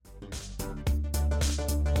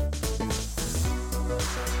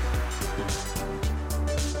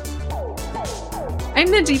I'm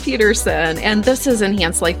Mindy Peterson, and this is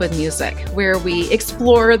Enhance Life with Music, where we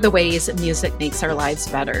explore the ways music makes our lives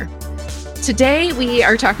better. Today, we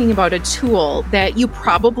are talking about a tool that you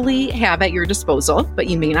probably have at your disposal, but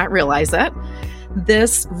you may not realize it.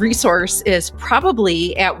 This resource is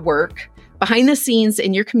probably at work, behind the scenes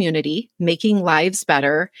in your community, making lives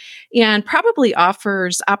better, and probably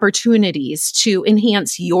offers opportunities to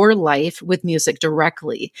enhance your life with music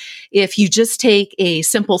directly if you just take a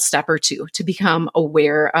simple step or two to become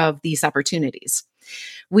aware of these opportunities.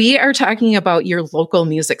 We are talking about your local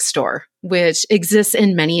music store, which exists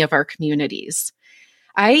in many of our communities.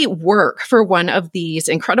 I work for one of these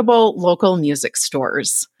incredible local music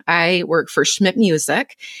stores. I work for Schmitt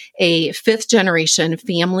Music, a fifth-generation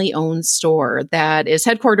family-owned store that is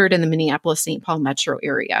headquartered in the Minneapolis-St. Paul metro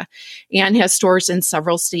area and has stores in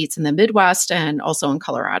several states in the Midwest and also in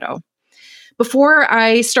Colorado. Before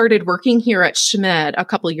I started working here at Schmitt a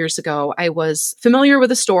couple of years ago, I was familiar with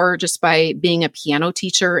the store just by being a piano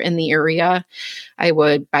teacher in the area. I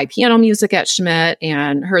would buy piano music at Schmitt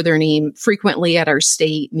and heard their name frequently at our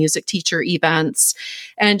state music teacher events.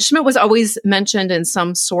 And Schmitt was always mentioned in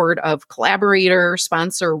some sort of collaborator,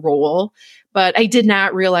 sponsor role, but I did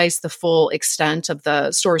not realize the full extent of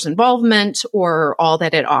the store's involvement or all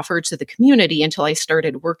that it offered to the community until I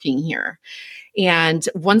started working here. And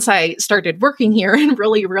once I started working here and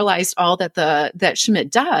really realized all that Schmitt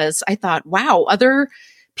does, I thought, wow, other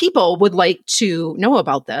people would like to know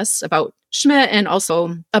about this, about Schmitt, and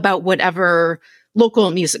also about whatever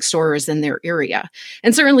local music store is in their area.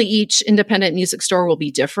 And certainly each independent music store will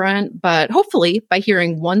be different, but hopefully by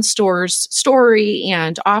hearing one store's story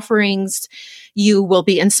and offerings, you will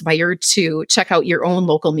be inspired to check out your own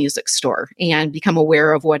local music store and become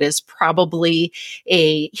aware of what is probably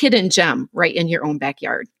a hidden gem right in your own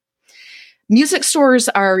backyard. Music stores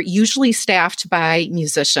are usually staffed by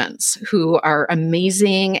musicians who are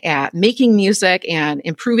amazing at making music and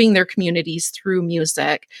improving their communities through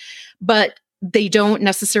music, but they don't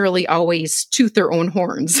necessarily always toot their own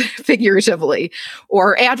horns, figuratively,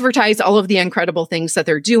 or advertise all of the incredible things that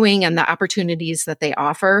they're doing and the opportunities that they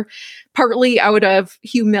offer, partly out of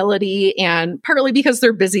humility and partly because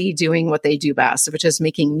they're busy doing what they do best, which is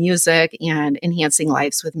making music and enhancing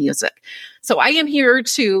lives with music. So I am here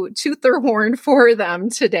to toot their horn for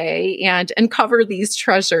them today and uncover these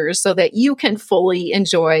treasures so that you can fully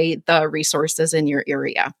enjoy the resources in your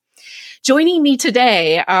area. Joining me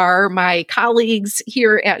today are my colleagues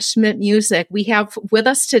here at Schmitt Music. We have with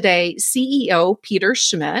us today CEO Peter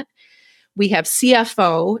Schmitt. We have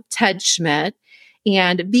CFO Ted Schmitt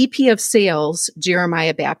and VP of Sales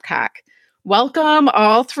Jeremiah Babcock. Welcome,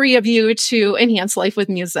 all three of you, to Enhance Life with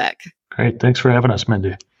Music. Great. Thanks for having us,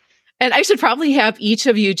 Mindy. And I should probably have each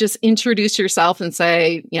of you just introduce yourself and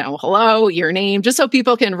say, hello, your name, just so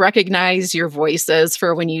people can recognize your voices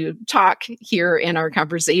for when you talk here in our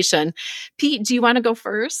conversation. Pete, do you want to go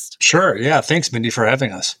first? Sure. Yeah. Thanks, Mindy, for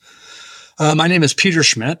having us. My name is Peter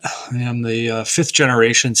Schmitt. I am the fifth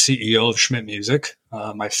generation CEO of Schmitt Music.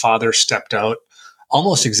 My father stepped out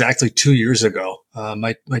almost exactly 2 years ago.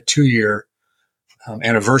 My 2-year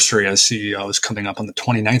anniversary as CEO is coming up on the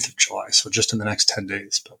 29th of July, so just in the next 10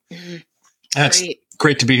 days. But it's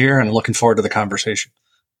great to be here and looking forward to the conversation.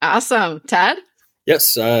 Awesome. Ted?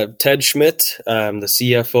 Yes, Ted Schmitt. I'm the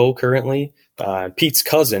CFO currently, Pete's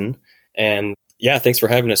cousin. And yeah, thanks for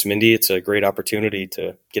having us, Mindy. It's a great opportunity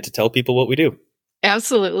to get to tell people what we do.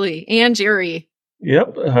 Absolutely. And Jerry?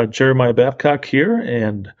 Yep, Jeremiah Babcock here,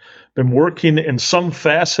 and been working in some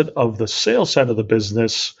facet of the sales side of the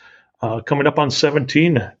business coming up on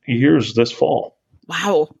 17 years this fall.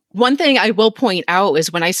 Wow. One thing I will point out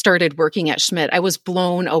is when I started working at Schmitt, I was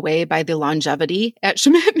blown away by the longevity at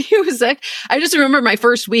Schmitt Music. I just remember my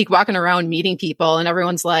first week walking around meeting people and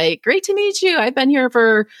everyone's like, great to meet you. I've been here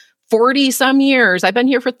for 40 some years. I've been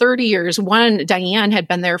here for 30 years. One, Diane, had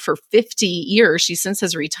been there for 50 years. She since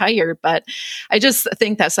has retired, but I just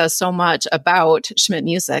think that says so much about Schmitt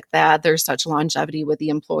Music that there's such longevity with the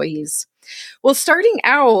employees. Well, starting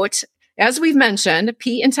out, as we've mentioned,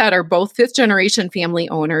 Pete and Ted are both fifth generation family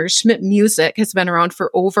owners. Schmitt Music has been around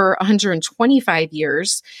for over 125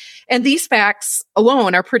 years. And these facts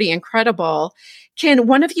alone are pretty incredible. Can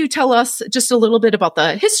one of you tell us just a little bit about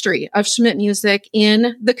the history of Schmitt Music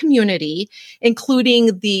in the community,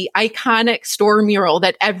 including the iconic store mural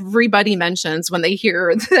that everybody mentions when they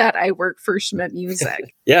hear that I work for Schmitt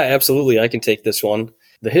Music? Yeah, absolutely. I can take this one.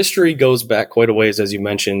 The history goes back quite a ways, as you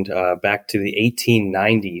mentioned, back to the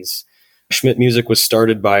 1890s. Schmitt Music was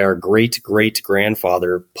started by our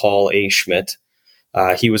great-great-grandfather, Paul A. Schmitt.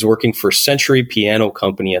 He was working for Century Piano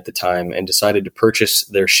Company at the time and decided to purchase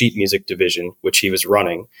their sheet music division, which he was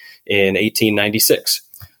running, in 1896.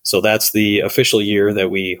 So that's the official year that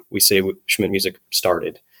we say Schmitt Music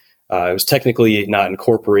started. It was technically not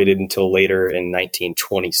incorporated until later in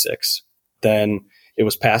 1926. Then it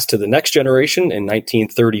was passed to the next generation in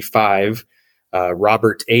 1935.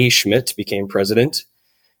 Robert A. Schmitt became president.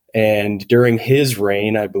 And during his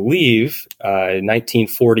reign, I believe, in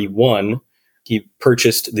 1941, he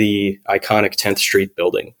purchased the iconic 10th Street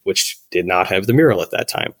building, which did not have the mural at that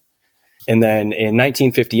time. And then in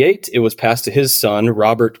 1958, it was passed to his son,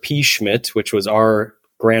 Robert P. Schmitt, which was our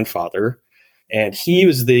grandfather. And he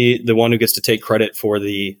was the one who gets to take credit for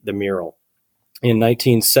the mural. In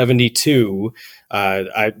 1972,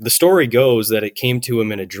 the story goes that it came to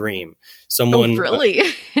him in a dream. Someone, really?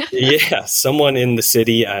 Someone in the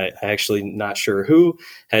city, I actually not sure who,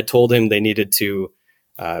 had told him they needed to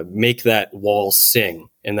make that wall sing.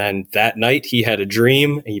 And then that night he had a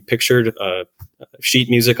dream. He pictured sheet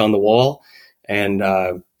music on the wall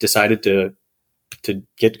and decided to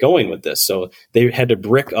get going with this. So they had to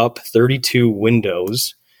brick up 32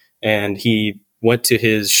 windows, and he went to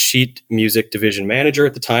his sheet music division manager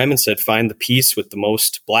at the time and said, find the piece with the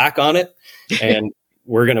most black on it, and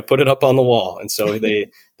we're going to put it up on the wall. And so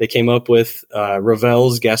they came up with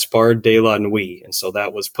Ravel's Gaspard de la Nuit. And so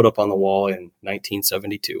that was put up on the wall in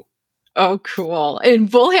 1972. Oh, cool.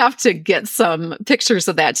 And we'll have to get some pictures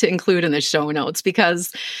of that to include in the show notes,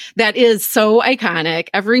 because that is so iconic.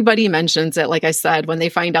 Everybody mentions it, like I said, when they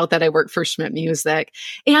find out that I work for Schmitt Music.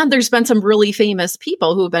 And there's been some really famous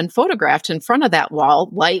people who have been photographed in front of that wall,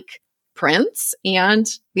 like Prince and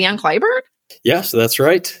Leon Clyburn. Yes, that's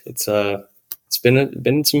right. It's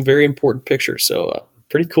been some very important pictures. So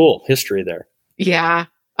pretty cool history there. Yeah.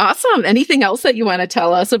 Awesome. Anything else that you want to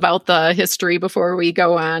tell us about the history before we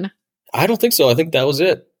go on? I don't think so. I think that was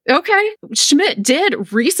it. Okay. Schmitt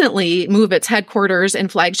did recently move its headquarters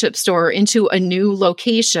and flagship store into a new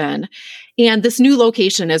location. And this new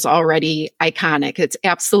location is already iconic. It's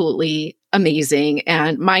absolutely amazing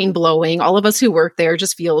and mind-blowing. All of us who work there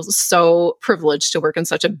just feel so privileged to work in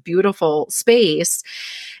such a beautiful space.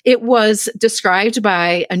 It was described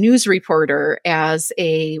by a news reporter as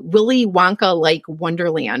a Willy Wonka-like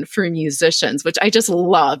Wonderland for musicians, which I just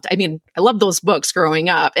loved. I mean, I loved those books growing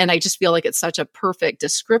up, and I just feel like it's such a perfect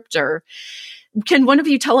descriptor. Can one of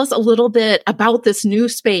you tell us a little bit about this new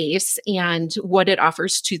space and what it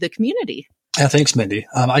offers to the community? Yeah, thanks, Mindy.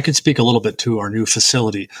 I can speak a little bit to our new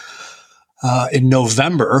facility. In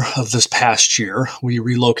November of this past year, we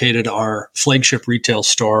relocated our flagship retail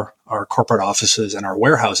store, our corporate offices, and our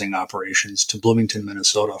warehousing operations to Bloomington,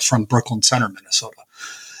 Minnesota from Brooklyn Center, Minnesota.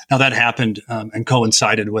 Now, that happened and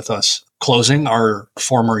coincided with us closing our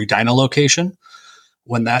former Edina location.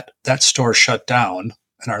 When that store shut down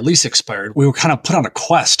and our lease expired, we were kind of put on a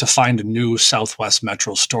quest to find a new Southwest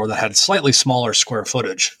Metro store that had slightly smaller square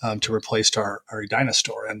footage to replace our Edina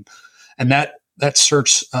store. And that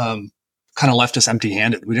search kind of left us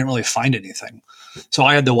empty-handed. We didn't really find anything. So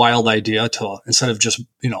I had the wild idea to, instead of just,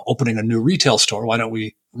 opening a new retail store, why don't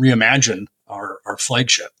we reimagine our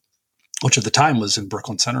flagship, which at the time was in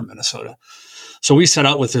Brooklyn Center, Minnesota. So we set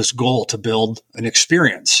out with this goal to build an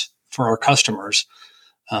experience for our customers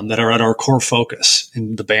that are at our core focus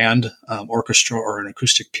in the band, orchestra, or an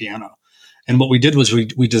acoustic piano. And what we did was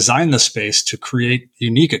we designed the space to create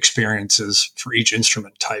unique experiences for each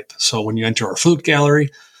instrument type. So when you enter our flute gallery,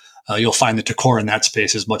 you'll find the decor in that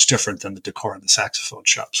space is much different than the decor in the saxophone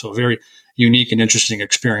shop. So a very unique and interesting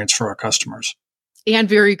experience for our customers. And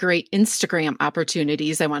very great Instagram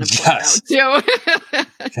opportunities, I want to point out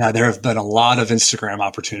too. Yeah, there have been a lot of Instagram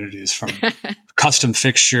opportunities from custom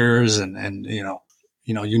fixtures and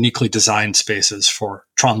uniquely designed spaces for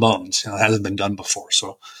trombones. It hasn't been done before.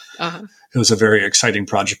 So It was a very exciting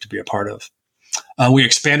project to be a part of. We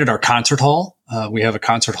expanded our concert hall. We have a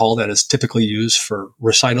concert hall that is typically used for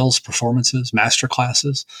recitals, performances, master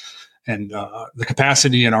classes. And the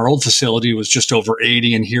capacity in our old facility was just over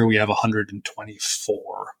 80, and here we have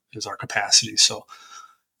 124 is our capacity. So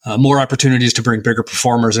more opportunities to bring bigger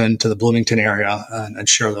performers into the Bloomington area and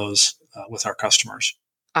share those with our customers.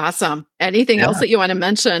 Awesome. Anything else that you want to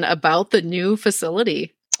mention about the new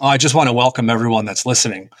facility? I just want to welcome everyone that's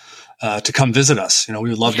listening to come visit us. We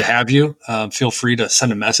would love to have you. Feel free to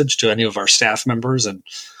send a message to any of our staff members, and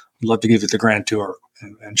we'd love to give you the grand tour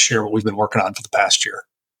and share what we've been working on for the past year.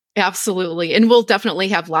 Absolutely. And we'll definitely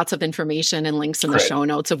have lots of information and links in the Great. show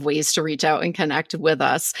notes of ways to reach out and connect with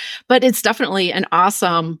us. But it's definitely an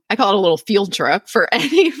awesome, I call it a little field trip for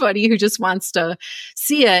anybody who just wants to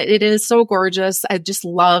see it. It is so gorgeous. I just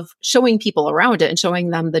love showing people around it and showing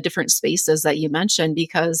them the different spaces that you mentioned,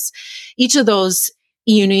 because each of those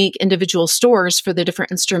unique individual stores for the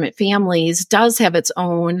different instrument families does have its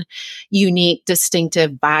own unique, distinctive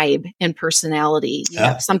vibe and personality. You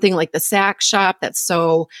have something like the sax shop that's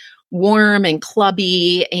so warm and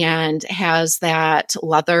clubby and has that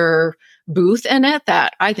leather booth in it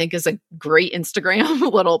that I think is a great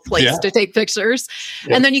Instagram little place to take pictures.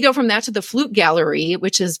 Yeah. And then you go from that to the flute gallery,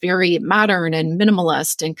 which is very modern and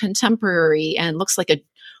minimalist and contemporary and looks like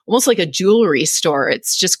almost like a jewelry store.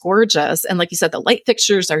 It's just gorgeous. And like you said, the light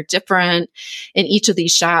fixtures are different in each of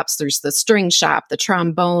these shops. There's the string shop, the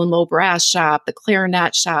trombone, low brass shop, the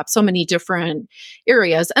clarinet shop, so many different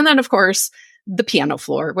areas. And then, of course, the piano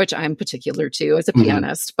floor, which I'm particular to as a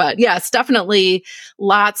pianist. But yes, definitely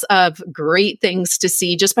lots of great things to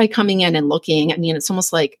see just by coming in and looking. I mean, it's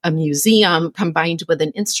almost like a museum combined with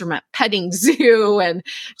an instrument petting zoo and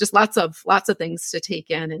just lots of things to take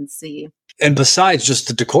in and see. And besides just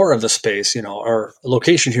the decor of the space, our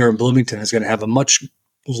location here in Bloomington is going to have a much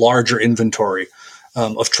larger inventory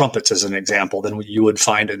of trumpets, as an example, than what you would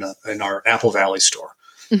find in our Apple Valley store.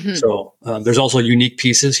 Mm-hmm. So there's also unique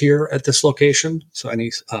pieces here at this location. So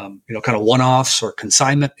any kind of one-offs or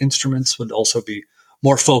consignment instruments would also be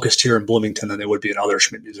more focused here in Bloomington than they would be in other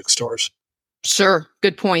Schmitt Music stores. Sure.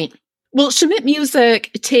 Good point. Well, Schmitt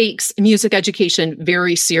Music takes music education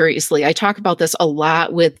very seriously. I talk about this a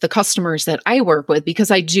lot with the customers that I work with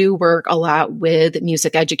because I do work a lot with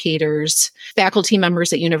music educators, faculty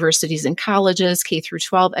members at universities and colleges, K through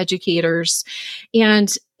 12 educators.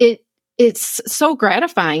 And it's so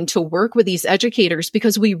gratifying to work with these educators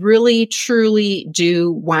because we really, truly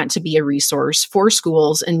do want to be a resource for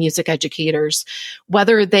schools and music educators,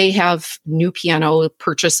 whether they have new piano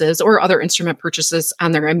purchases or other instrument purchases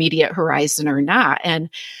on their immediate horizon or not. And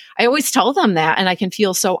I always tell them that, and I can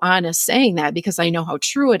feel so honest saying that because I know how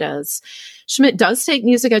true it is. Schmitt does take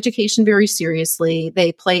music education very seriously.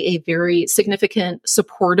 They play a very significant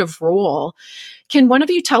supportive role. Can one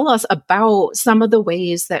of you tell us about some of the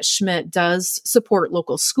ways that Schmitt does support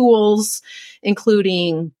local schools,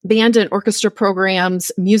 including band and orchestra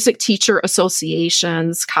programs, music teacher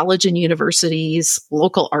associations, college and universities,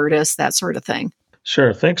 local artists, that sort of thing?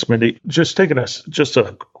 Sure. Thanks, Mindy. Just taking us just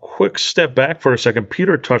a quick step back for a second.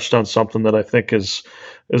 Peter touched on something that I think is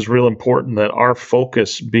real important, that our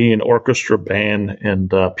focus being orchestra, band,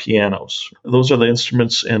 and pianos. Those are the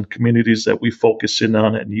instruments and communities that we focus in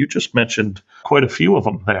on. And you just mentioned quite a few of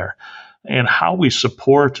them there. And how we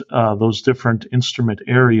support those different instrument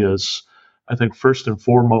areas, I think first and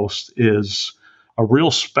foremost is a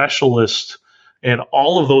real specialist. And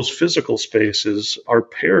all of those physical spaces are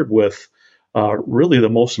paired with really the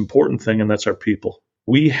most important thing, and that's our people.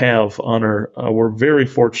 We have we're very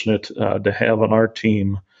fortunate to have on our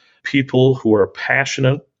team people who are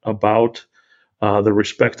passionate about the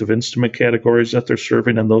respective instrument categories that they're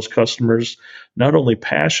serving, and those customers, not only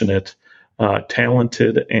passionate,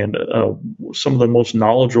 talented, and some of the most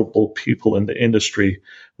knowledgeable people in the industry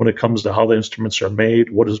when it comes to how the instruments are made,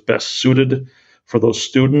 what is best suited for those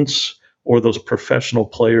students or those professional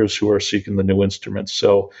players who are seeking the new instruments.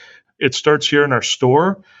 So it starts here in our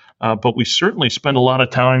store, but we certainly spend a lot of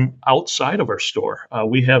time outside of our store.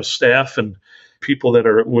 We have staff and people that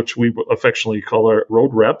are, which we affectionately call our road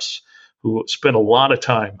reps, who spend a lot of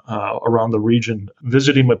time around the region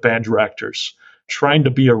visiting with band directors, trying to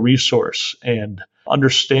be a resource and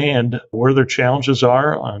understand where their challenges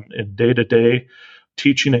are in day-to-day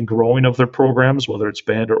teaching and growing of their programs, whether it's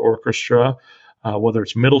band or orchestra, whether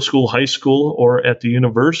it's middle school, high school, or at the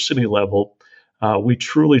university level. We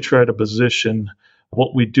truly try to position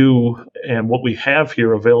what we do and what we have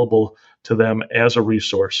here available to them as a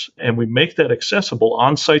resource. And we make that accessible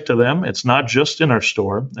on site to them. It's not just in our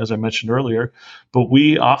store, as I mentioned earlier, but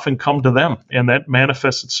we often come to them. And that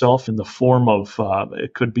manifests itself in the form of,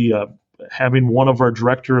 it could be having one of our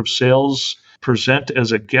director of sales present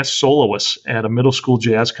as a guest soloist at a middle school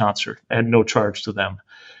jazz concert at no charge to them.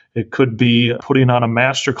 It could be putting on a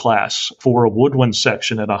master class for a woodwind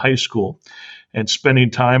section at a high school and spending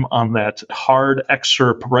time on that hard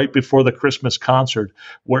excerpt right before the Christmas concert.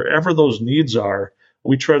 Wherever those needs are,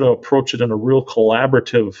 we try to approach it in a real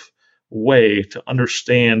collaborative way to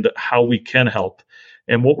understand how we can help.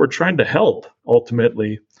 And what we're trying to help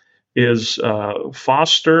ultimately is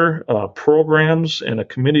foster programs and a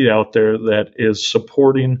community out there that is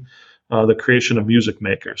supporting the creation of music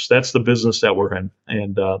makers. That's the business that we're in.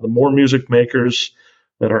 And the more music makers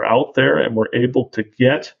that are out there and we're able to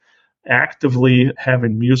get actively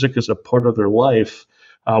having music as a part of their life,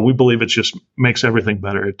 we believe it just makes everything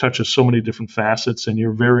better. It touches so many different facets, and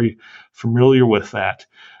you're very familiar with that.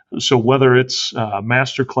 So whether it's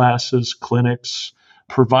master classes, clinics,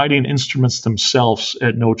 providing instruments themselves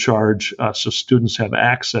at no charge so students have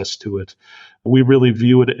access to it, we really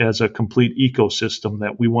view it as a complete ecosystem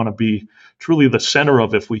that we want to be truly the center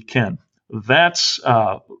of if we can. It's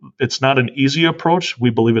not an easy approach.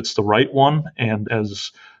 We believe it's the right one. And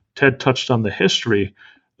as Ted touched on the history,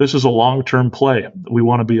 this is a long-term play. We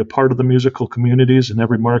want to be a part of the musical communities in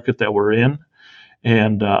every market that we're in.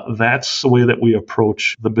 And that's the way that we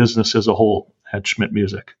approach the business as a whole at Schmitt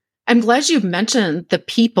Music. I'm glad you mentioned the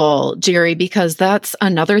people, Jerry, because that's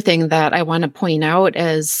another thing that I want to point out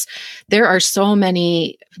is there are so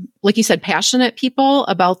many, like you said, passionate people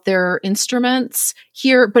about their instruments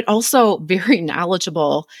here, but also very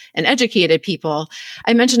knowledgeable and educated people.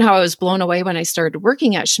 I mentioned how I was blown away when I started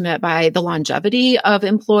working at Schmitt by the longevity of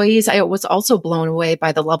employees. I was also blown away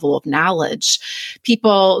by the level of knowledge.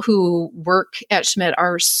 People who work at Schmitt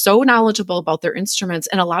are so knowledgeable about their instruments,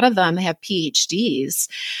 and a lot of them have PhDs.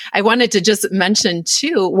 I wanted to just mention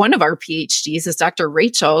too, one of our PhDs is Dr.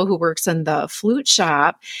 Rachel, who works in the flute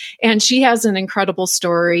shop, and she has an incredible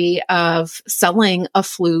story of selling a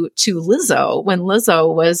flute to Lizzo when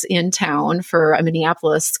Lizzo was in town for a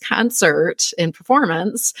Minneapolis concert and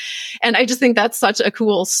performance. And I just think that's such a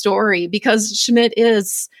cool story because Schmitt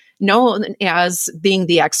is known as being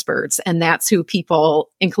the experts. And that's who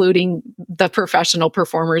people, including the professional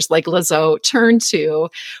performers like Lizzo, turn to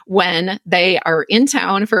when they are in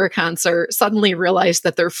town for a concert, suddenly realize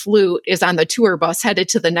that their flute is on the tour bus headed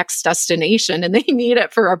to the next destination and they need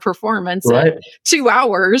it for a performance in 2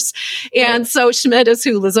 hours. And so Schmitt is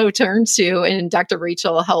who Lizzo turned to, and Dr.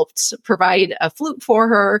 Rachel helped provide a flute for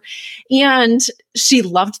her. And she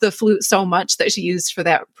loved the flute so much that she used for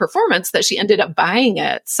that performance that she ended up buying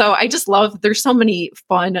it. So I just love, there's so many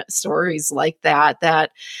fun stories like that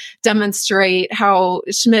that demonstrate how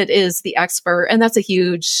Schmitt is the expert. And that's a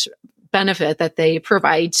huge benefit that they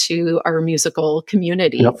provide to our musical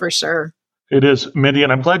community for sure. It is, Mindy,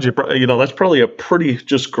 and I'm glad that's probably a pretty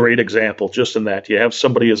just great example just in that you have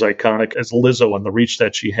somebody as iconic as Lizzo and the reach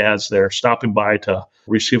that she has there, stopping by to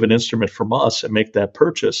receive an instrument from us and make that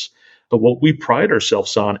purchase. But what we pride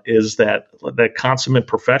ourselves on is that consummate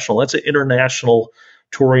professional. That's an international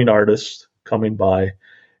touring artist coming by.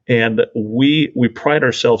 And we pride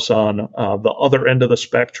ourselves on the other end of the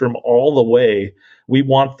spectrum all the way. We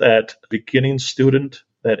want that beginning student,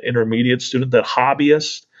 that intermediate student, that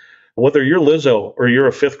hobbyist. Whether you're Lizzo or you're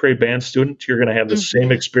a fifth grade band student, you're going to have the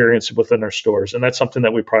same experience within our stores. And that's something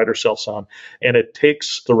that we pride ourselves on. And it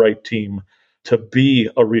takes the right team to be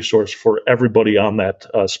a resource for everybody on that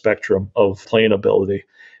spectrum of playing ability.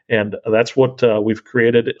 And that's what we've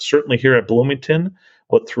created, certainly here at Bloomington,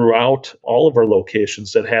 but throughout all of our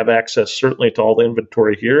locations that have access certainly to all the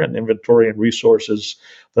inventory here and inventory and resources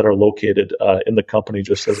that are located in the company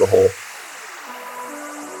just as a whole.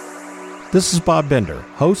 This is Bob Bender,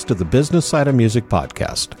 host of the Business Side of Music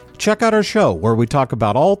podcast. Check out our show where we talk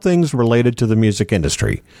about all things related to the music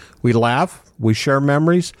industry. We laugh, we share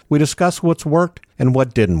memories, we discuss what's worked and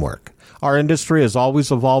what didn't work. Our industry is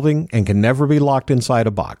always evolving and can never be locked inside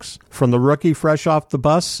a box. From the rookie fresh off the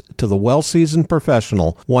bus to the well-seasoned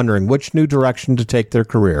professional wondering which new direction to take their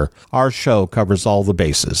career, our show covers all the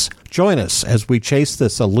bases. Join us as we chase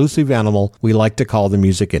this elusive animal we like to call the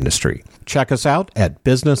music industry. Check us out at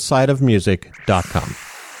businesssideofmusic.com.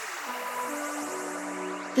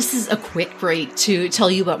 This is a quick break to tell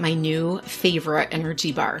you about my new favorite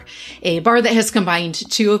energy bar, a bar that has combined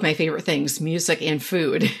two of my favorite things, music and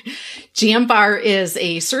food. Jam Bar is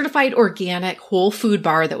a certified organic whole food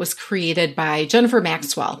bar that was created by Jennifer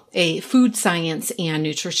Maxwell, a food science and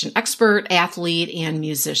nutrition expert, athlete, and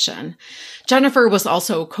musician. Jennifer was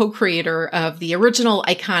also co-creator of the original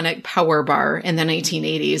iconic Power Bar in the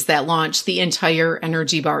 1980s that launched the entire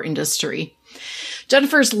energy bar industry.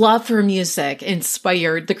 Jennifer's love for music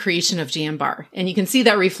inspired the creation of Jam Bar, and you can see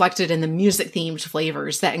that reflected in the music-themed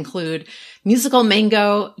flavors that include musical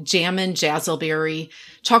mango, jammin' jazzleberry,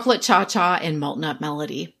 chocolate cha-cha, and malt nut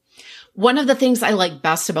melody. One of the things I like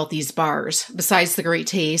best about these bars, besides the great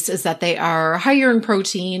taste, is that they are higher in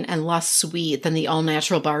protein and less sweet than the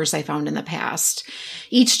all-natural bars I found in the past.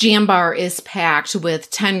 Each Jam Bar is packed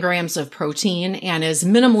with 10 grams of protein and is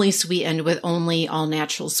minimally sweetened with only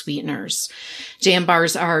all-natural sweeteners. Jam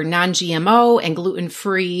Bars are non-GMO and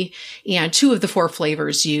gluten-free, and 2 of the 4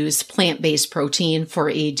 flavors use plant-based protein for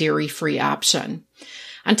a dairy-free option.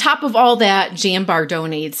 On top of all that, Jambar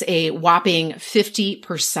donates a whopping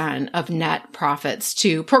 50% of net profits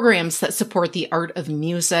to programs that support the art of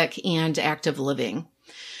music and active living.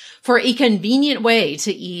 For a convenient way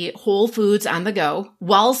to eat whole foods on the go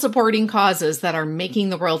while supporting causes that are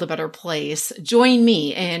making the world a better place, join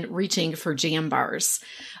me in reaching for Jambars.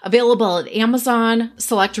 Available at Amazon,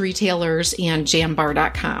 select retailers, and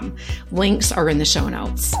jambar.com. Links are in the show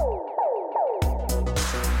notes.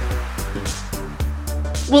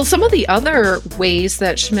 Well, some of the other ways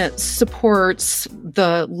that Schmitt supports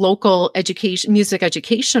the local music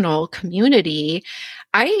educational community,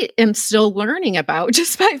 I am still learning about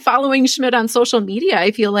just by following Schmitt on social media.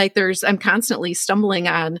 I feel like I'm constantly stumbling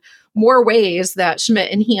on more ways that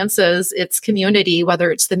Schmitt enhances its community, whether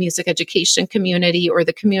it's the music education community or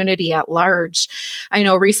the community at large. I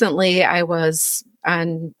know recently I was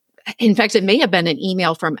in fact, it may have been an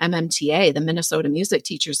email from MMTA, the Minnesota Music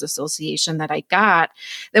Teachers Association, that I got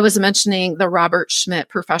that was mentioning the Robert Schmitt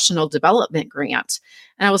Professional Development Grant.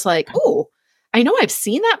 And I was like, oh, I know I've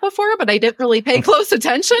seen that before, but I didn't really pay close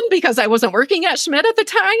attention because I wasn't working at Schmitt at the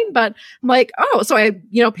time. But I'm like, oh, so I,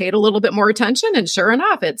 paid a little bit more attention. And sure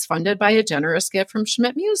enough, it's funded by a generous gift from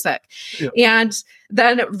Schmitt Music. Yep. And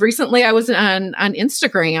then recently I was on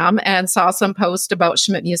Instagram and saw some post about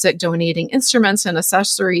Schmitt Music donating instruments and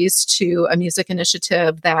accessories to a music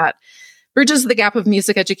initiative that bridges the gap of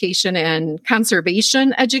music education and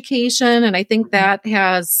conservation education. And I think that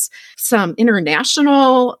has some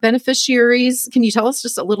international beneficiaries. Can you tell us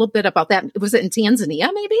just a little bit about that? Was it in Tanzania,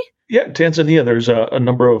 maybe? Yeah, Tanzania, there's a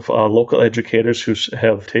number of local educators who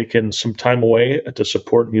have taken some time away to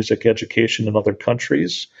support music education in other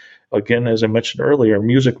countries. Again, as I mentioned earlier,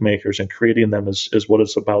 music makers and creating them is what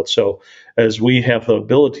it's about. So as we have the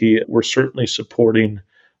ability, we're certainly supporting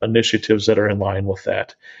initiatives that are in line with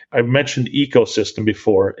that. I mentioned ecosystem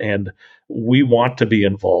before, and we want to be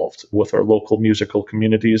involved with our local musical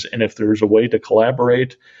communities. And if there's a way to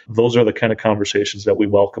collaborate, those are the kind of conversations that we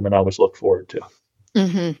welcome and always look forward to.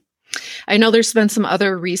 Mm-hmm. I know there's been some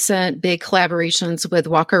other recent big collaborations with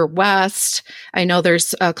Walker West. I know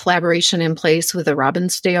there's a collaboration in place with the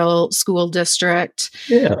Robbinsdale School District.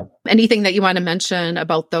 Yeah. Anything that you want to mention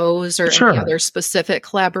about those or Sure. any other specific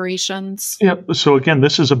collaborations? Yeah. So again,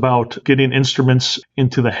 this is about getting instruments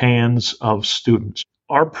into the hands of students.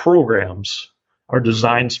 Our programs are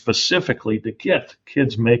designed specifically to get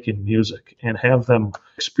kids making music and have them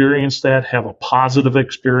experience that, have a positive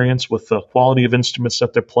experience with the quality of instruments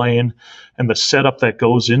that they're playing and the setup that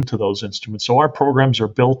goes into those instruments. So our programs are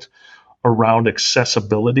built around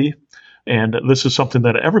accessibility. And this is something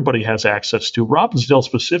that everybody has access to. Robbinsdale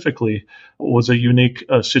specifically was a unique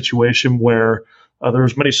situation where there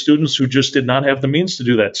was many students who just did not have the means to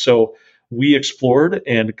do that. So we explored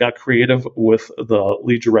and got creative with the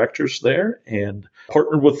lead directors there and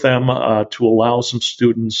partnered with them to allow some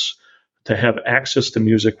students to have access to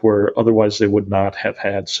music where otherwise they would not have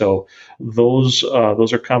had. So those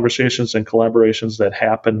are conversations and collaborations that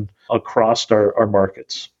happen across our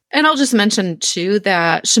markets. And I'll just mention, too,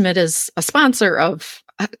 that Schmitt is a sponsor of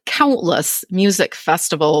countless music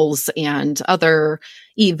festivals and other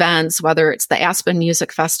events, whether it's the Aspen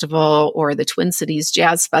Music Festival or the Twin Cities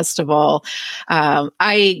Jazz Festival.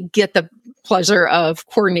 I get the pleasure of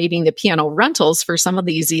coordinating the piano rentals for some of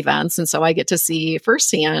these events. And so I get to see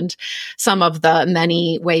firsthand some of the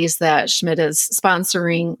many ways that Schmitt is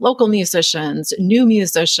sponsoring local musicians, new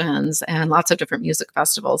musicians, and lots of different music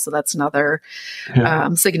festivals. So that's another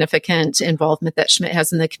significant involvement that Schmitt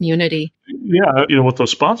has in the community. Yeah, with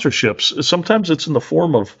those sponsorships, sometimes it's in the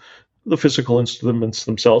form of the physical instruments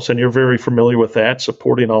themselves, and you're very familiar with that,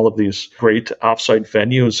 supporting all of these great offsite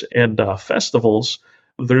venues and festivals.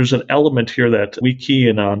 There's an element here that we key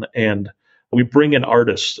in on, and we bring in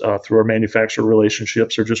artists through our manufacturer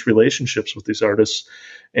relationships or just relationships with these artists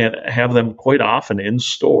and have them quite often in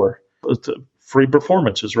store free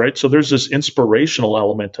performances, right? So there's this inspirational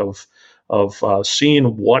element of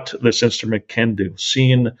seeing what this instrument can do,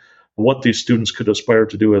 seeing what these students could aspire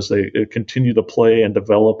to do as they continue to play and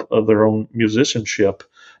develop their own musicianship.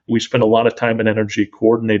 We spend a lot of time and energy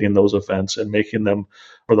coordinating those events and making them,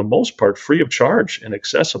 for the most part, free of charge and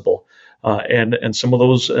accessible. And some of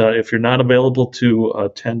those, if you're not available to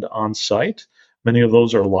attend on site, many of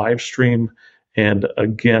those are live stream. And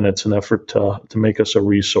again, it's an effort to make us a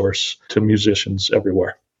resource to musicians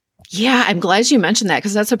everywhere. Yeah, I'm glad you mentioned that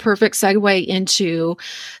because that's a perfect segue into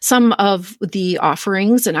some of the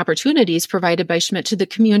offerings and opportunities provided by Schmitt to the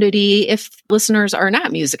community if listeners are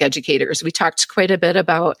not music educators. We talked quite a bit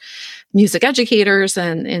about music educators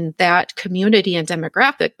and that community and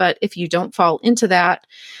demographic, but if you don't fall into that,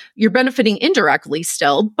 you're benefiting indirectly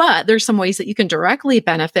still, but there's some ways that you can directly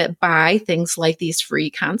benefit by things like these free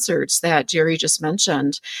concerts that Jerry just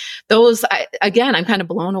mentioned. Those, I'm kind of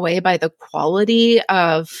blown away by the quality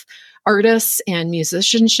of artists and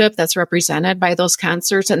musicianship that's represented by those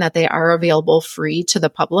concerts and that they are available free to the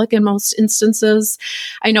public in most instances.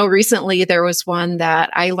 I know recently there was one that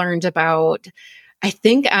I learned about, I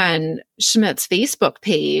think on Schmitt's Facebook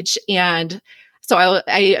page. And so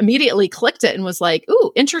I immediately clicked it and was like,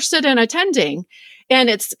 ooh, interested in attending. And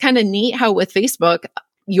it's kind of neat how with Facebook,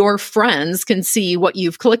 your friends can see what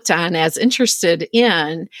you've clicked on as interested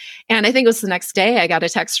in. And I think it was the next day I got a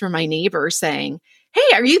text from my neighbor saying,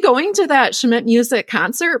 hey, are you going to that Schmitt music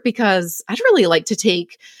concert? Because I'd really like to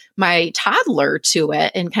take my toddler to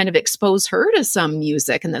it and kind of expose her to some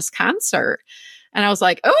music in this concert. And I was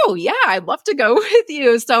like, oh, yeah, I'd love to go with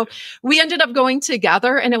you. So we ended up going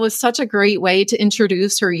together, and it was such a great way to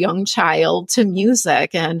introduce her young child to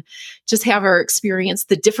music and just have her experience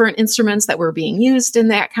the different instruments that were being used in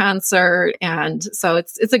that concert. And so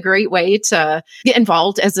it's a great way to get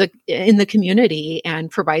involved in the community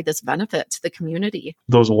and provide this benefit to the community.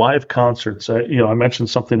 Those live concerts, I mentioned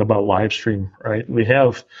something about live stream, right? We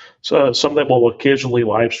have some that will occasionally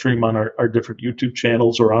live stream on our different YouTube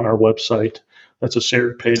channels or on our website. That's a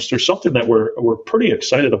shared page. There's something that we're pretty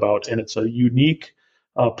excited about, and it's a unique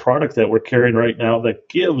product that we're carrying right now that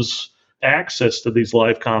gives access to these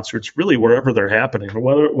live concerts really wherever they're happening,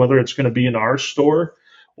 whether it's going to be in our store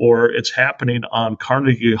or it's happening on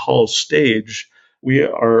Carnegie Hall's stage. We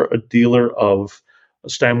are a dealer of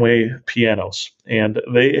Steinway pianos, and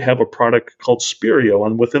they have a product called Spirio,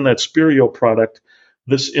 and within that Spirio product,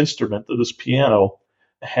 this instrument, this piano,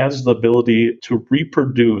 has the ability to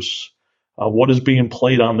reproduce what is being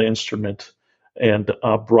played on the instrument and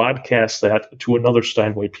broadcast that to another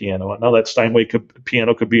Steinway piano. And now that Steinway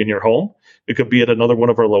piano could be in your home. It could be at another one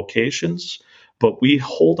of our locations. But we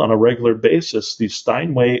hold on a regular basis these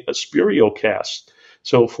Steinway Spirio casts.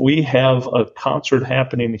 So if we have a concert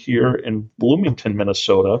happening here in Bloomington,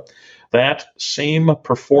 Minnesota, that same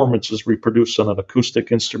performance is reproduced on an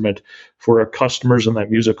acoustic instrument for our customers in that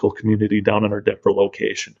musical community down in our Denver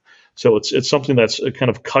location. So it's something that's kind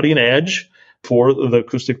of cutting edge for the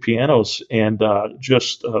acoustic pianos, and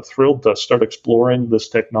just thrilled to start exploring this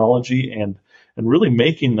technology and really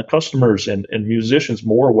making the customers and musicians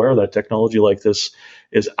more aware that technology like this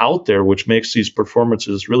is out there, which makes these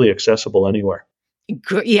performances really accessible anywhere.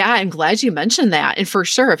 Yeah, I'm glad you mentioned that. And for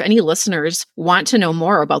sure, if any listeners want to know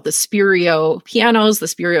more about the Spirio pianos, the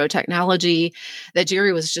Spirio technology that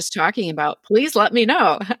Jerry was just talking about, please let me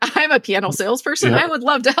know. I'm a piano salesperson. Yeah. I would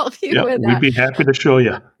love to help you with that. We'd be happy to show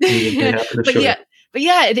you. But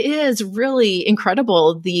yeah, it is really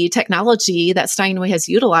incredible, the technology that Steinway has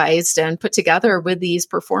utilized and put together with these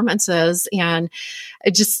performances. And I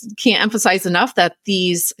just can't emphasize enough that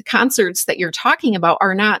these concerts that you're talking about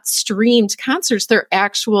are not streamed concerts. They're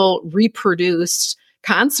actual reproduced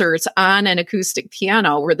concerts on an acoustic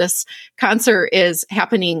piano, where this concert is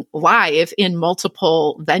happening live in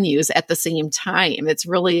multiple venues at the same time. It's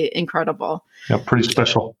really incredible. Yeah, pretty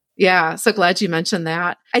special. Yeah, so glad you mentioned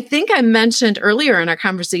that. I think I mentioned earlier in our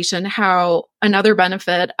conversation how another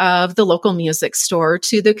benefit of the local music store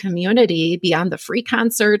to the community beyond the free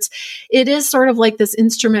concerts, it is sort of like this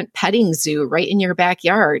instrument petting zoo right in your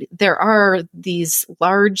backyard. There are these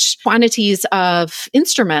large quantities of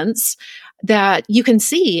instruments that you can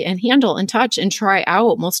see and handle and touch and try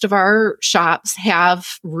out. Most of our shops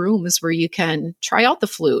have rooms where you can try out the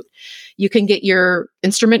flute. You can get your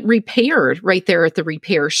instrument repaired right there at the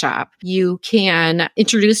repair shop. You can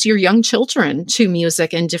introduce your young children to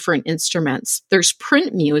music and different instruments. There's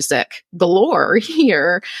print music galore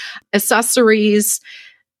here, accessories.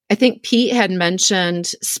 I think Pete had mentioned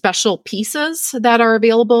special pieces that are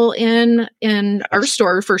available in our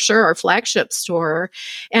store, for sure, our flagship store.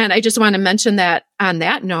 And I just want to mention that on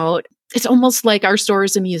that note, it's almost like our store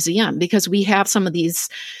is a museum because we have some of these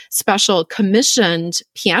special commissioned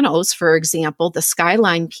pianos. For example, the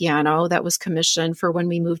Skyline piano that was commissioned for when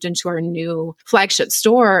we moved into our new flagship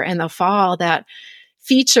store in the fall that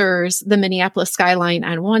features the Minneapolis Skyline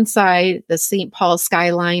on one side, the St. Paul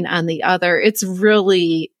Skyline on the other. It's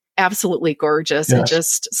really absolutely gorgeous. Yes. And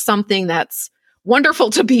just something that's wonderful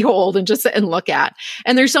to behold and just sit and look at.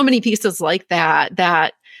 And there's so many pieces like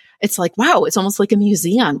that it's like, wow, it's almost like a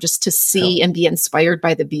museum just to see and be inspired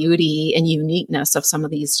by the beauty and uniqueness of some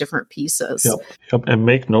of these different pieces. Yep. And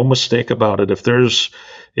make no mistake about it.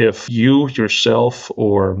 If you yourself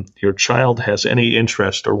or your child has any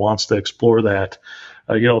interest or wants to explore that,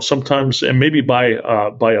 sometimes, and maybe by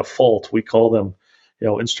a fault, we call them,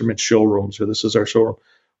 instrument showrooms, or this is our showroom.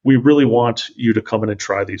 We really want you to come in and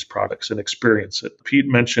try these products and experience it. Pete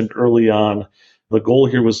mentioned early on, the goal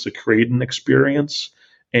here was to create an experience,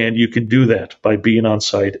 and you can do that by being on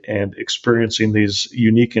site and experiencing these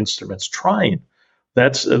unique instruments, trying.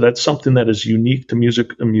 That's something that is unique to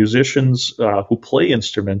musicians who play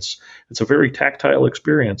instruments. It's a very tactile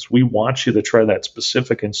experience. We want you to try that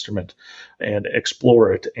specific instrument and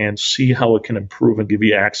explore it and see how it can improve and give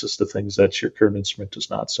you access to things that your current instrument does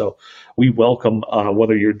not. So we welcome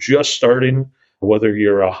whether you're just starting, whether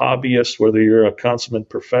you're a hobbyist, whether you're a consummate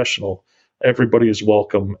professional, everybody is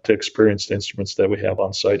welcome to experience the instruments that we have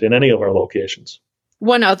on site in any of our locations.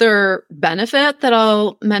 One other benefit that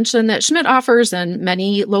I'll mention that Schmitt offers and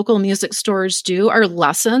many local music stores do are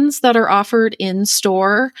lessons that are offered in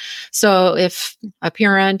store. So if a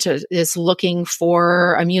parent is looking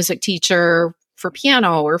for a music teacher for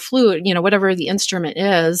piano or flute, whatever the instrument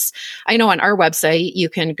is, I know on our website, you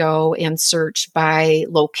can go and search by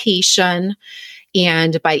location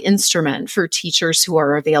and by instrument for teachers who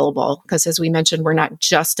are available. Because as we mentioned, we're not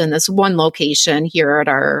just in this one location here at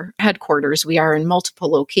our headquarters. We are in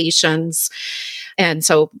multiple locations. And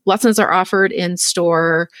so lessons are offered in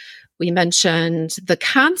store. We mentioned the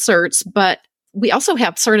concerts, but we also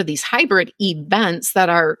have sort of these hybrid events that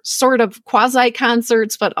are sort of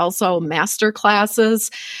quasi-concerts, but also master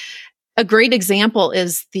classes. A great example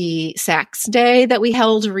is the Sax Day that we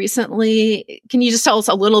held recently. Can you just tell us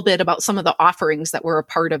a little bit about some of the offerings that were a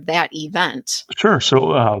part of that event? Sure.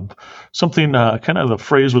 So something kind of the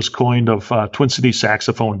phrase was coined of Twin Cities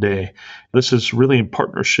Saxophone Day. This is really in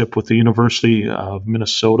partnership with the University of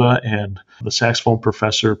Minnesota and the saxophone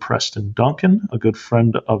professor Preston Duncan, a good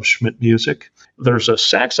friend of Schmitt Music. There's a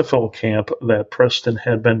saxophone camp that Preston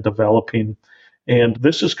had been developing, and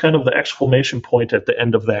this is kind of the exclamation point at the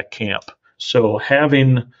end of that camp. So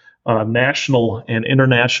having national and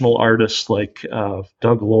international artists like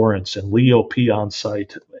Doug Lawrence and Leo P on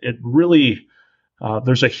site, it really,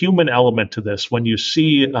 there's a human element to this. When you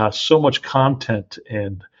see so much content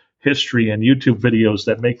and history and YouTube videos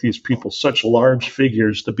that make these people such large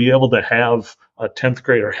figures, to be able to have a 10th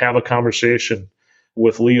grader have a conversation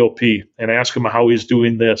with Leo P and ask him how he's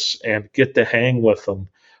doing this and get to hang with him,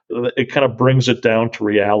 it kind of brings it down to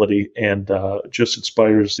reality and just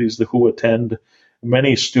inspires these who attend.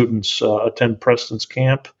 Many students attend Preston's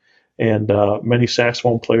camp, and many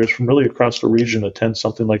saxophone players from really across the region attend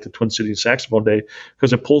something like the Twin Cities Saxophone Day,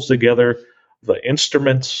 because it pulls together the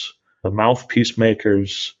instruments, the mouthpiece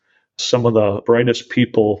makers, some of the brightest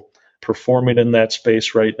people performing in that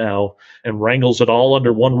space right now, and wrangles it all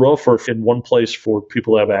under one roof or in one place for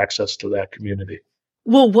people to have access to that community.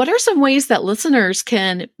 Well, what are some ways that listeners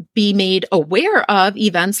can be made aware of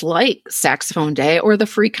events like Saxophone Day or the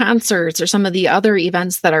free concerts or some of the other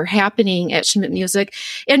events that are happening at Schmitt Music,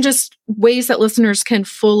 and just ways that listeners can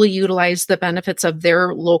fully utilize the benefits of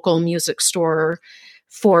their local music store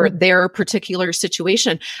for their particular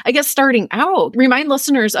situation? I guess starting out, remind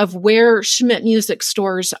listeners of where Schmitt Music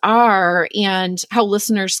stores are and how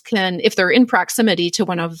listeners can, if they're in proximity to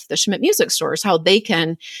one of the Schmitt Music stores, how they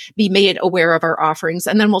can be made aware of our offerings.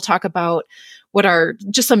 And then we'll talk about what are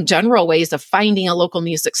just some general ways of finding a local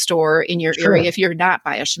music store in your area if you're not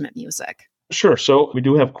by a Schmitt Music. Sure. So we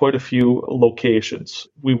do have quite a few locations.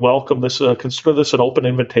 We welcome this, consider this an open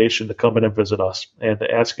invitation to come in and visit us and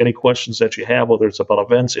to ask any questions that you have, whether it's about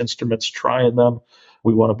events, instruments, trying them.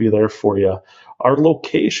 We want to be there for you. Our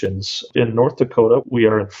locations in North Dakota, we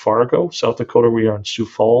are in Fargo. South Dakota, we are in Sioux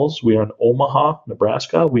Falls. We are in Omaha,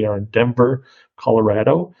 Nebraska. We are in Denver,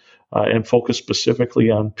 Colorado, and focus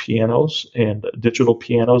specifically on pianos and digital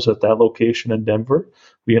pianos at that location in Denver.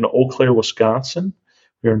 We are in Eau Claire, Wisconsin.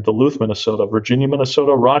 We're in Duluth, Minnesota, Virginia,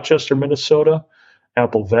 Minnesota, Rochester, Minnesota,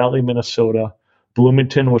 Apple Valley, Minnesota,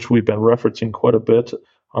 Bloomington, which we've been referencing quite a bit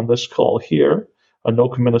on this call here,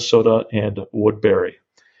 Anoka, Minnesota, and Woodbury.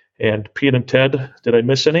 And Pete and Ted, did I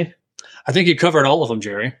miss any? I think you covered all of them,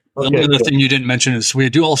 Jerry. Okay, the other thing you didn't mention is we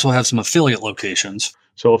do also have some affiliate locations.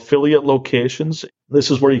 So affiliate locations,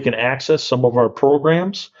 this is where you can access some of our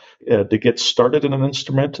programs to get started in an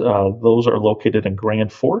instrument. Those are located in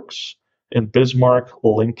Grand Forks, in Bismarck,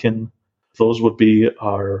 Lincoln. Those would be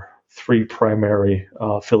our three primary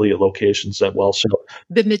affiliate locations as well. So,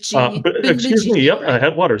 Bemidji. Excuse me, yep,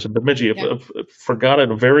 Headwaters in Bemidji. Yeah. Forgot it,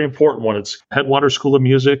 a very important one. It's Headwaters School of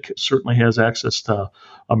Music. Certainly has access to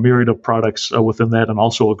a myriad of products within that, and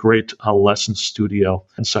also a great lesson studio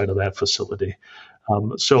inside of that facility.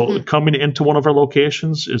 Coming into one of our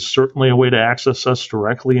locations is certainly a way to access us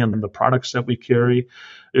directly and the products that we carry.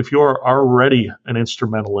 If you're already an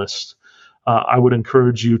instrumentalist, I would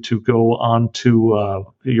encourage you to go on to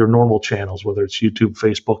your normal channels, whether it's YouTube,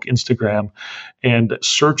 Facebook, Instagram, and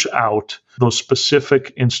search out those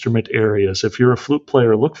specific instrument areas. If you're a flute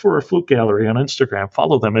player, look for a flute gallery on Instagram.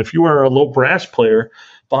 Follow them. If you are a low brass player,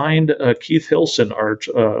 find Keith Hilson, our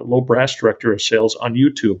low brass director of sales, on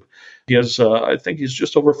YouTube. He has, I think he's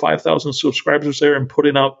just over 5,000 subscribers there and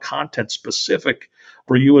putting out content specific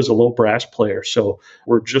for you as a low brass player. So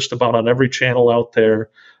we're just about on every channel out there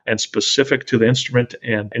and specific to the instrument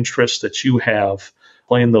and interest that you have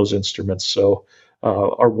playing those instruments. So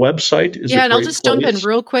our website is and I'll just jump in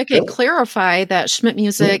real quick and clarify that Schmitt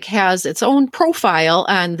Music has its own profile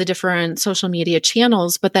on the different social media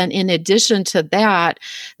channels. But then in addition to that,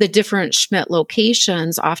 the different Schmitt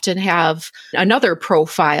locations often have another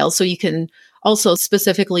profile. So you can also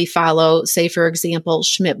specifically follow, say, for example,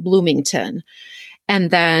 Schmitt Bloomington.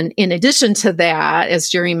 And then in addition to that, as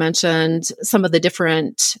Jerry mentioned, some of the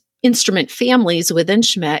different instrument families within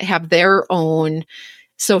Schmitt have their own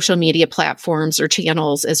social media platforms or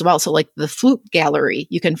channels as well. So like the flute gallery,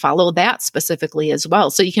 you can follow that specifically as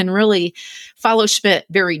well. So you can really follow Schmitt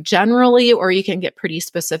very generally, or you can get pretty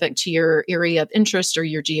specific to your area of interest or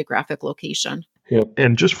your geographic location. Yeah.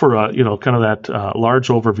 And just for, kind of that large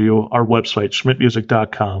overview, our website,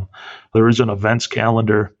 schmittmusic.com, there is an events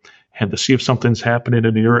calendar. And to see if something's happening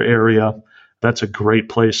in your area, that's a great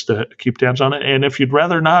place to keep tabs on it. And if you'd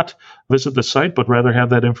rather not visit the site, but rather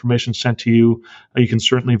have that information sent to you, you can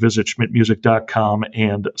certainly visit schmittmusic.com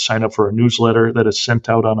and sign up for a newsletter that is sent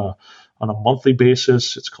out on a monthly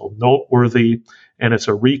basis. It's called Noteworthy, and it's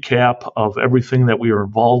a recap of everything that we are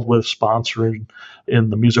involved with, sponsoring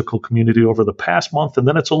in the musical community over the past month. And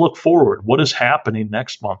then it's a look forward. What is happening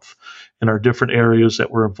next month in our different areas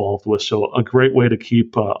that we're involved with? So a great way to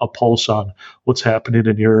keep a pulse on what's happening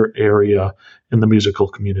in your area in the musical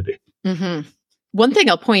community. Mm-hmm. One thing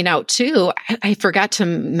I'll point out too, I forgot to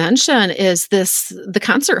mention, is the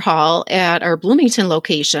concert hall at our Bloomington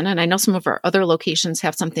location, and I know some of our other locations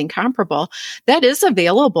have something comparable, that is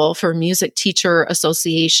available for music teacher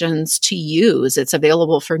associations to use. It's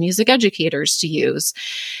available for music educators to use.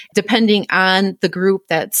 Depending on the group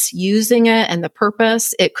that's using it and the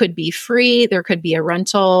purpose, it could be free. There could be a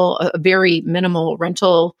rental, a very minimal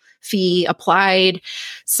rental fee applied.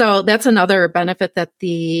 So that's another benefit that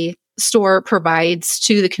the store provides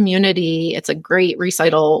to the community. It's a great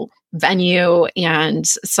recital venue and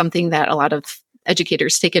something that a lot of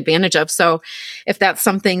educators take advantage of. So if that's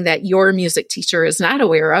something that your music teacher is not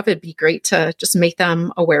aware of, it'd be great to just make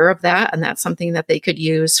them aware of that. And that's something that they could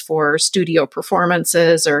use for studio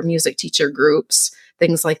performances or music teacher groups,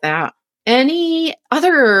 things like that. Any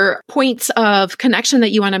other points of connection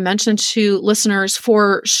that you want to mention to listeners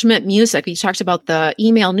for Schmitt Music? We talked about the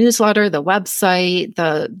email newsletter, the website,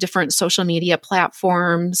 the different social media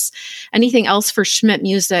platforms. Anything else for Schmitt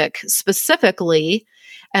Music specifically?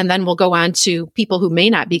 And then we'll go on to people who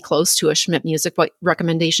may not be close to a Schmitt Music, what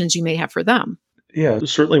recommendations you may have for them. Yeah,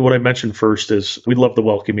 certainly what I mentioned first is we'd love to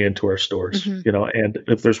welcome you into our stores, and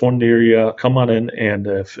if there's one near you, come on in. And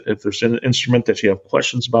if there's an instrument that you have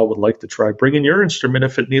questions about, would like to try, bring in your instrument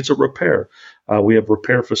if it needs a repair. We have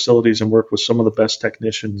repair facilities and work with some of the best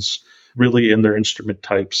technicians really in their instrument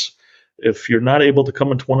types. If you're not able to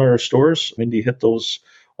come into one of our stores, Mindy hit all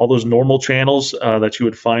those normal channels that you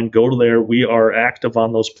would find. Go to there. We are active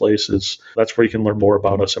on those places. That's where you can learn more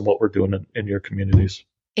about us and what we're doing in your communities.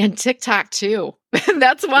 And TikTok too.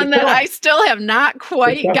 That's one that I still have not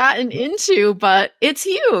quite gotten into, but it's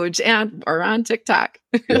huge. And we're on TikTok.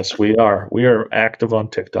 Yes, we are. We are active on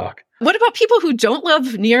TikTok. What about people who don't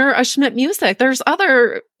live near a Schmitt Music? There's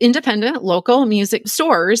other independent local music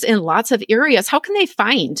stores in lots of areas. How can they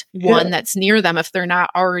find one that's near them if they're not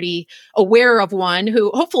already aware of one, who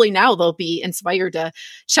hopefully now they'll be inspired to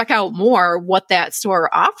check out more what that store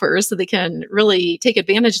offers so they can really take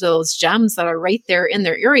advantage of those gems that are right there in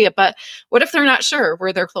their area. But what if they're not sure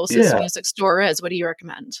where their closest music store is? What do you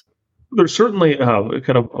recommend? There's certainly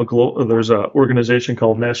there's an organization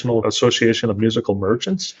called National Association of Musical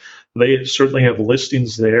Merchants. They certainly have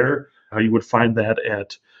listings there. You would find that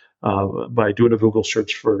at by doing a Google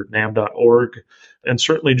search for NAMM.org, and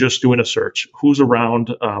certainly just doing a search. Who's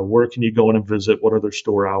around? Where can you go in and visit? What are their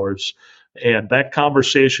store hours? And that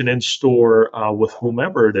conversation in store with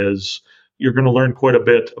whomever it is, you're going to learn quite a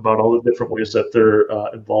bit about all the different ways that they're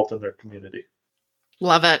involved in their community.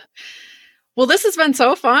 Love it. Well, this has been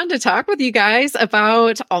so fun to talk with you guys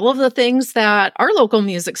about all of the things that our local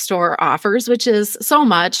music store offers, which is so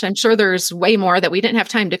much. I'm sure there's way more that we didn't have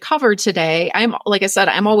time to cover today. Like I said,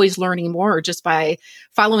 I'm always learning more just by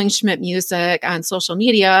following Schmitt Music on social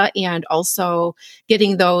media and also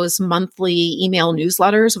getting those monthly email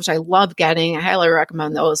newsletters, which I love getting. I highly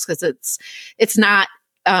recommend those because it's not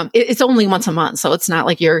it's only once a month, so it's not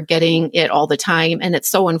like you're getting it all the time, and it's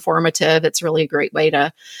so informative. It's really a great way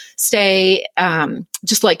to stay,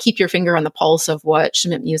 just like keep your finger on the pulse of what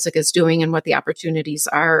Schmitt Music is doing and what the opportunities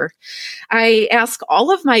are. I ask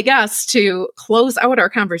all of my guests to close out our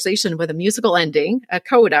conversation with a musical ending, a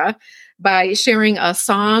coda, by sharing a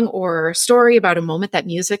song or story about a moment that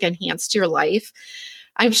music enhanced your life.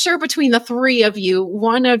 I'm sure between the three of you,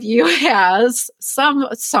 one of you has some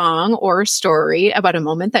song or story about a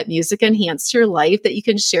moment that music enhanced your life that you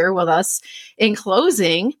can share with us in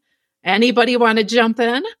closing. Anybody want to jump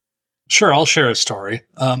in? Sure, I'll share a story.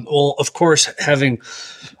 Well, of course, having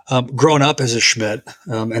grown up as a Schmitt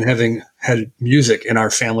and having had music in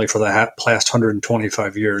our family for the past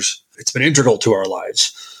 125 years, it's been integral to our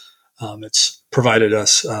lives. It's provided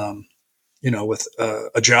us with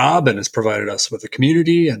a job, and it's provided us with a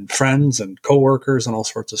community and friends and coworkers and all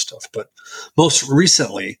sorts of stuff. But most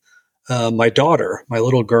recently, my daughter, my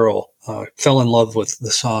little girl, fell in love with the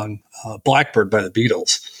song Blackbird by the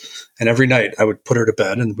Beatles. And every night I would put her to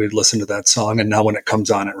bed and we'd listen to that song. And now when it comes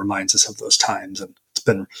on, it reminds us of those times. And it's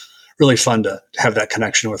been really fun to have that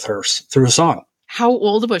connection with her through a song. How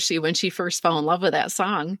old was she when she first fell in love with that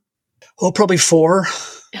song? Oh, probably 4.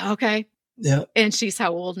 Okay. Yeah. And she's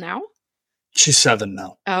how old now? She's 7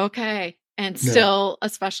 now. Okay. And still a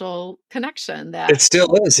special connection that it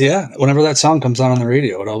still is. Yeah. Whenever that song comes on the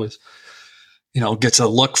radio, it always, gets a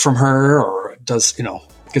look from her, or it does,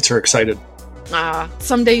 gets her excited.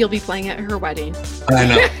 Someday you'll be playing at her wedding. I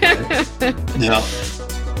know. Yeah.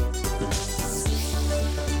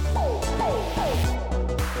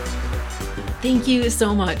 Thank you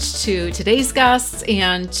so much to today's guests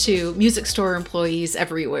and to music store employees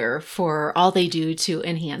everywhere for all they do to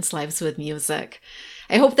enhance lives with music.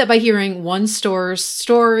 I hope that by hearing one store's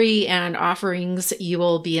story and offerings, you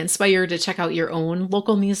will be inspired to check out your own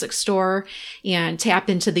local music store and tap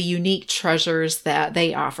into the unique treasures that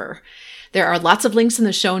they offer. There are lots of links in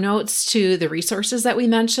the show notes to the resources that we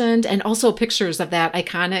mentioned, and also pictures of that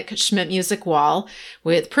iconic Schmitt Music wall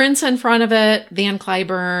with Prince in front of it, Van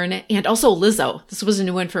Cliburn, and also Lizzo. This was a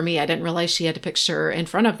new one for me. I didn't realize she had a picture in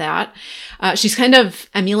front of that. She's kind of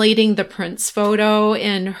emulating the Prince photo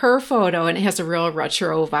in her photo, and it has a real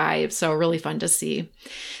retro vibe, so really fun to see.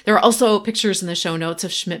 There are also pictures in the show notes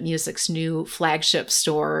of Schmitt Music's new flagship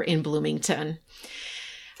store in Bloomington.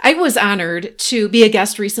 I was honored to be a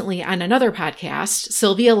guest recently on another podcast,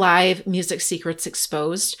 Sylvia Live Music Secrets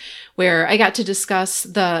Exposed, where I got to discuss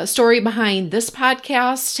the story behind this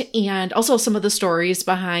podcast and also some of the stories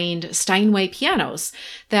behind Steinway pianos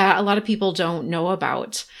that a lot of people don't know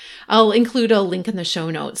about. I'll include a link in the show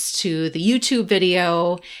notes to the YouTube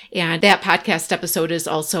video, and that podcast episode is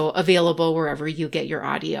also available wherever you get your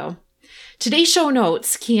audio. Today's show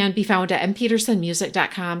notes can be found at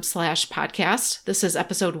mpetersonmusic.com/podcast. This is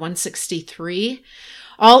episode 163.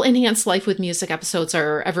 All Enhanced Life with Music episodes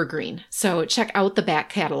are evergreen, so check out the back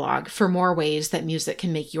catalog for more ways that music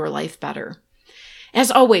can make your life better. As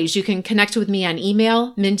always, you can connect with me on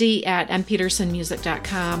email,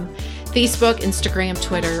 mindy@mpetersonmusic.com, Facebook, Instagram,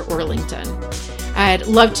 Twitter, or LinkedIn. I'd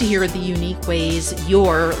love to hear the unique ways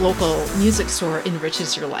your local music store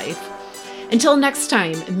enriches your life. Until next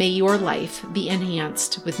time, may your life be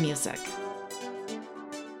enhanced with music.